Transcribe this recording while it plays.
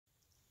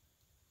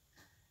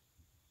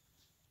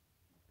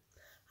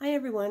Hi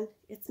everyone,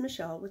 it's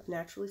Michelle with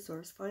Naturally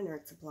Sourced Fine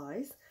Art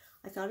Supplies.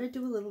 I thought I'd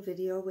do a little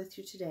video with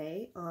you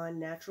today on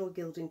natural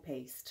gilding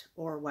paste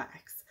or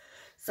wax.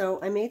 So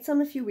I made some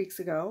a few weeks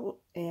ago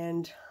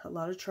and a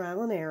lot of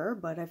trial and error,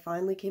 but I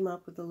finally came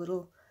up with a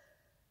little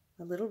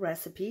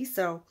recipe.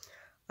 So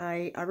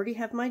I already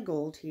have my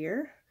gold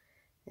here,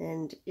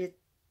 and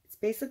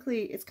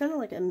it's kind of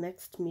like a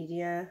mixed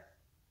media,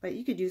 but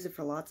you could use it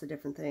for lots of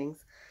different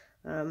things.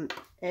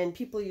 And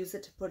people use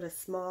it to put a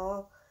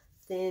small,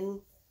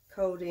 thin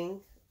coating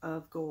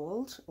of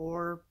gold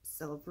or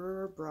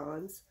silver or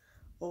bronze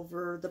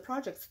over the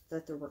projects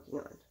that they're working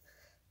on.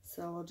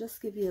 So I'll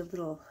just give you a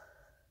little,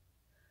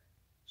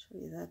 show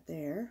you that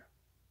there,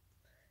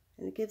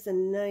 and it gives a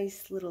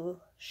nice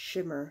little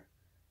shimmer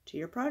to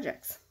your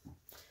projects.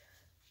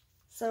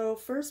 So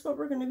first what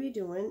we're going to be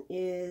doing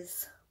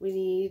is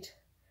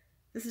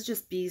this is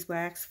just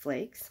beeswax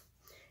flakes,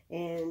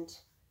 and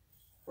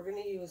we're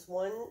going to use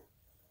 1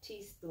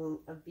 teaspoon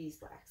of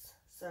beeswax.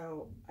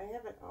 So I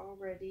have it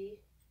already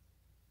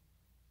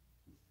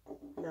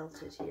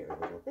melted here a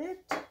little bit,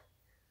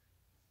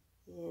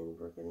 and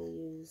we're going to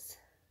use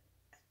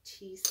a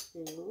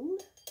teaspoon.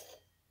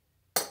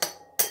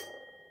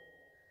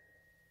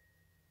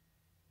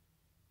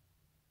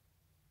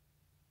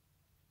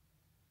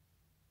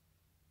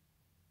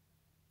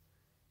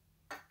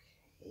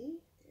 Okay,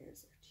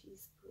 there's our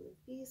teaspoon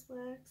of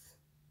beeswax.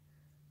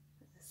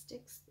 And the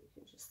sticks, we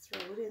can just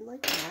throw it in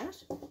like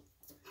that.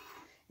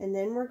 And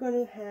then we're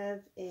going to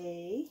have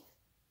a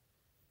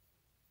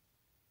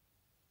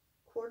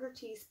 1/4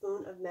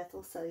 teaspoon of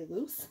methyl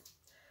cellulose.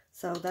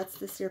 So that's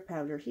this here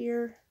powder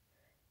here.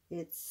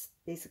 It's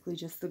basically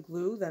just the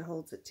glue that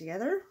holds it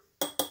together.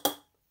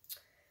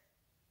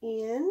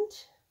 And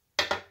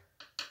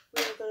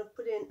we're going to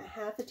put in a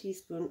 1/2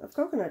 teaspoon of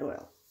coconut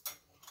oil.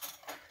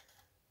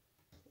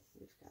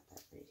 We've got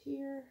that right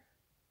here.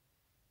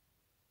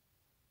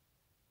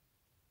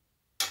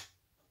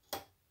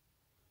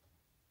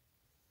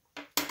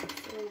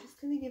 So I'm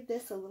just going to give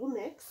this a little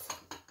mix.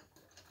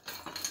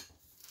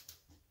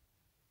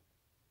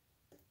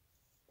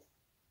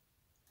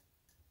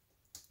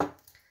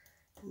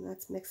 And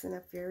that's mixing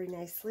up very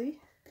nicely.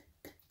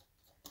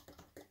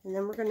 And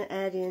then we're going to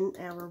add in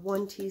our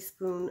 1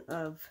 teaspoon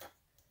of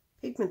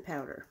pigment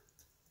powder.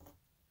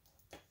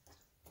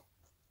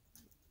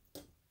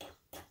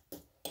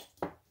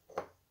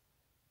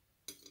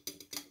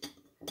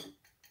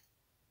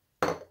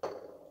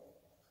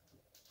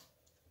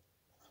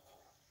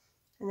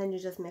 And then you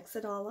just mix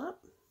it all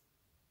up.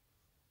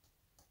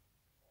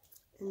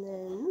 And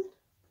then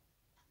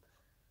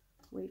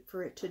wait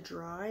for it to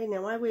dry.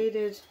 Now I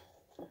waited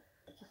a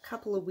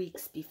couple of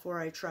weeks before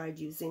I tried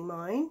using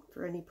mine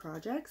for any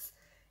projects,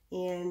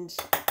 and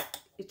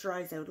it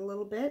dries out a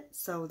little bit,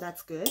 so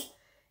that's good.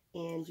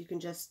 And you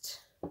can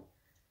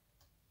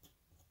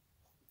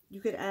you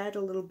could add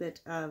a little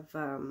bit of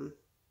a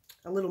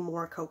little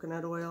more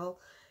coconut oil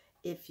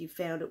if you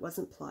found it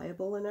wasn't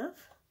pliable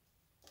enough.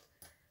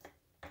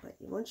 But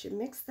once you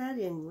mix that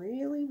in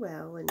really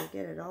well and you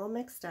get it all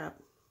mixed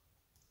up,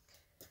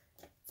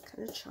 it's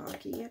kind of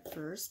chalky at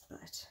first,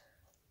 but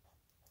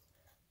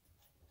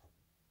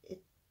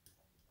it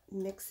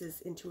mixes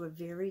into a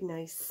very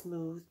nice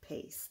smooth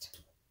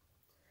paste.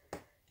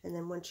 And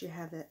then once you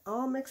have it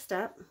all mixed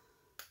up,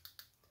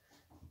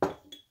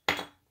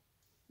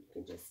 you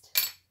can just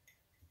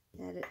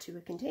add it to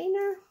a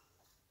container.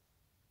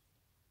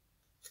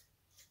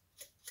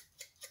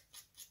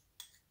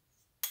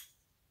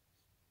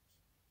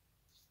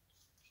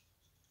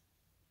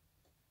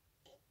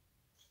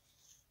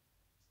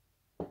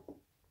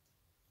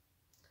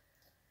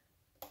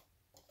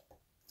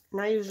 And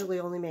I usually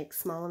only make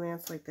small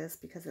amounts like this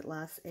because it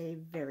lasts a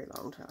very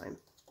long time.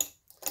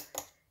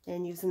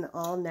 And using the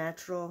all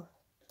natural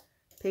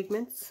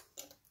pigments,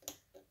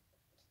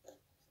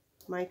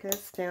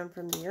 micas found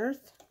from the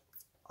earth,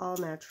 all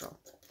natural.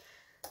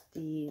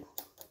 The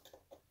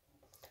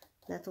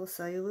methyl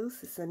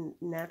cellulose is a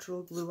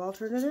natural glue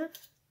alternative,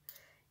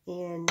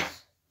 and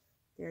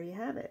there you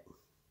have it.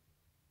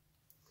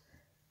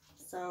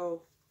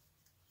 So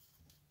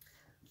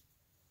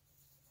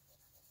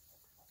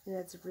it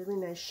adds a really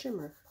nice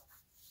shimmer.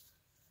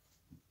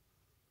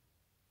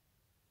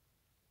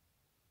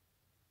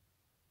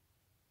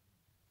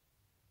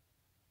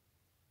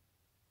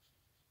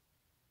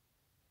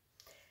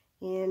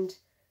 And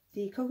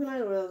the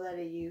coconut oil that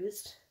I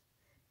used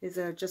is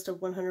just a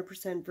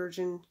 100%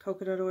 virgin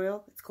coconut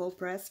oil. It's cold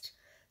pressed,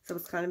 so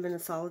it's kind of in a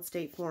solid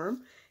state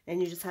form,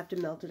 and you just have to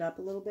melt it up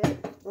a little bit.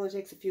 It only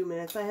takes a few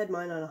minutes. I had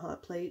mine on a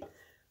hot plate,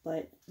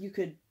 but you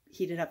could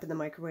heat it up in the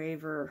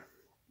microwave or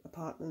a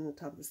pot on the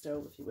top of the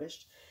stove if you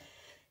wished.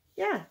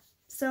 Yeah,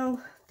 so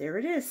there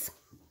it is,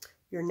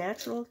 your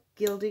natural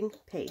gilding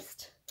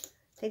paste.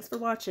 Thanks for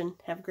watching.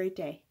 Have a great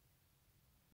day.